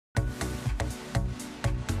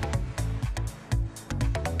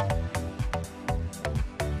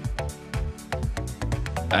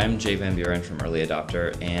I'm Jay Van Buren from Early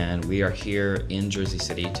Adopter, and we are here in Jersey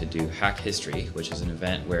City to do Hack History, which is an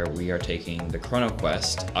event where we are taking the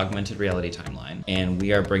ChronoQuest augmented reality timeline, and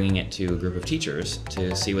we are bringing it to a group of teachers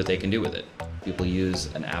to see what they can do with it. People use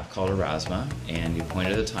an app called Aurasma, and you point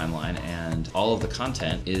at the timeline, and all of the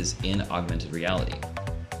content is in augmented reality.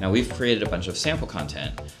 Now, we've created a bunch of sample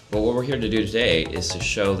content, but what we're here to do today is to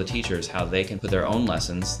show the teachers how they can put their own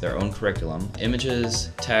lessons, their own curriculum, images,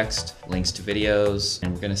 text, links to videos,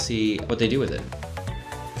 and we're going to see what they do with it.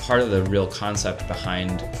 Part of the real concept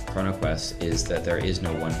behind ChronoQuest is that there is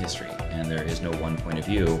no one history and there is no one point of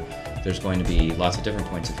view. There's going to be lots of different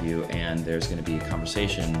points of view, and there's going to be a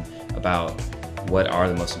conversation about what are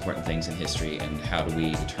the most important things in history and how do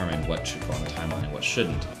we determine what should go on the timeline and what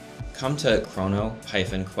shouldn't. Come to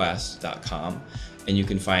chrono-quest.com and you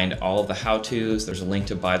can find all of the how-tos. There's a link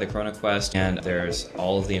to buy the ChronoQuest, and there's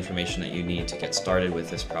all of the information that you need to get started with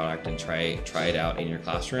this product and try it out in your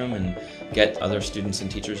classroom and get other students and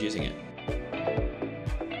teachers using it.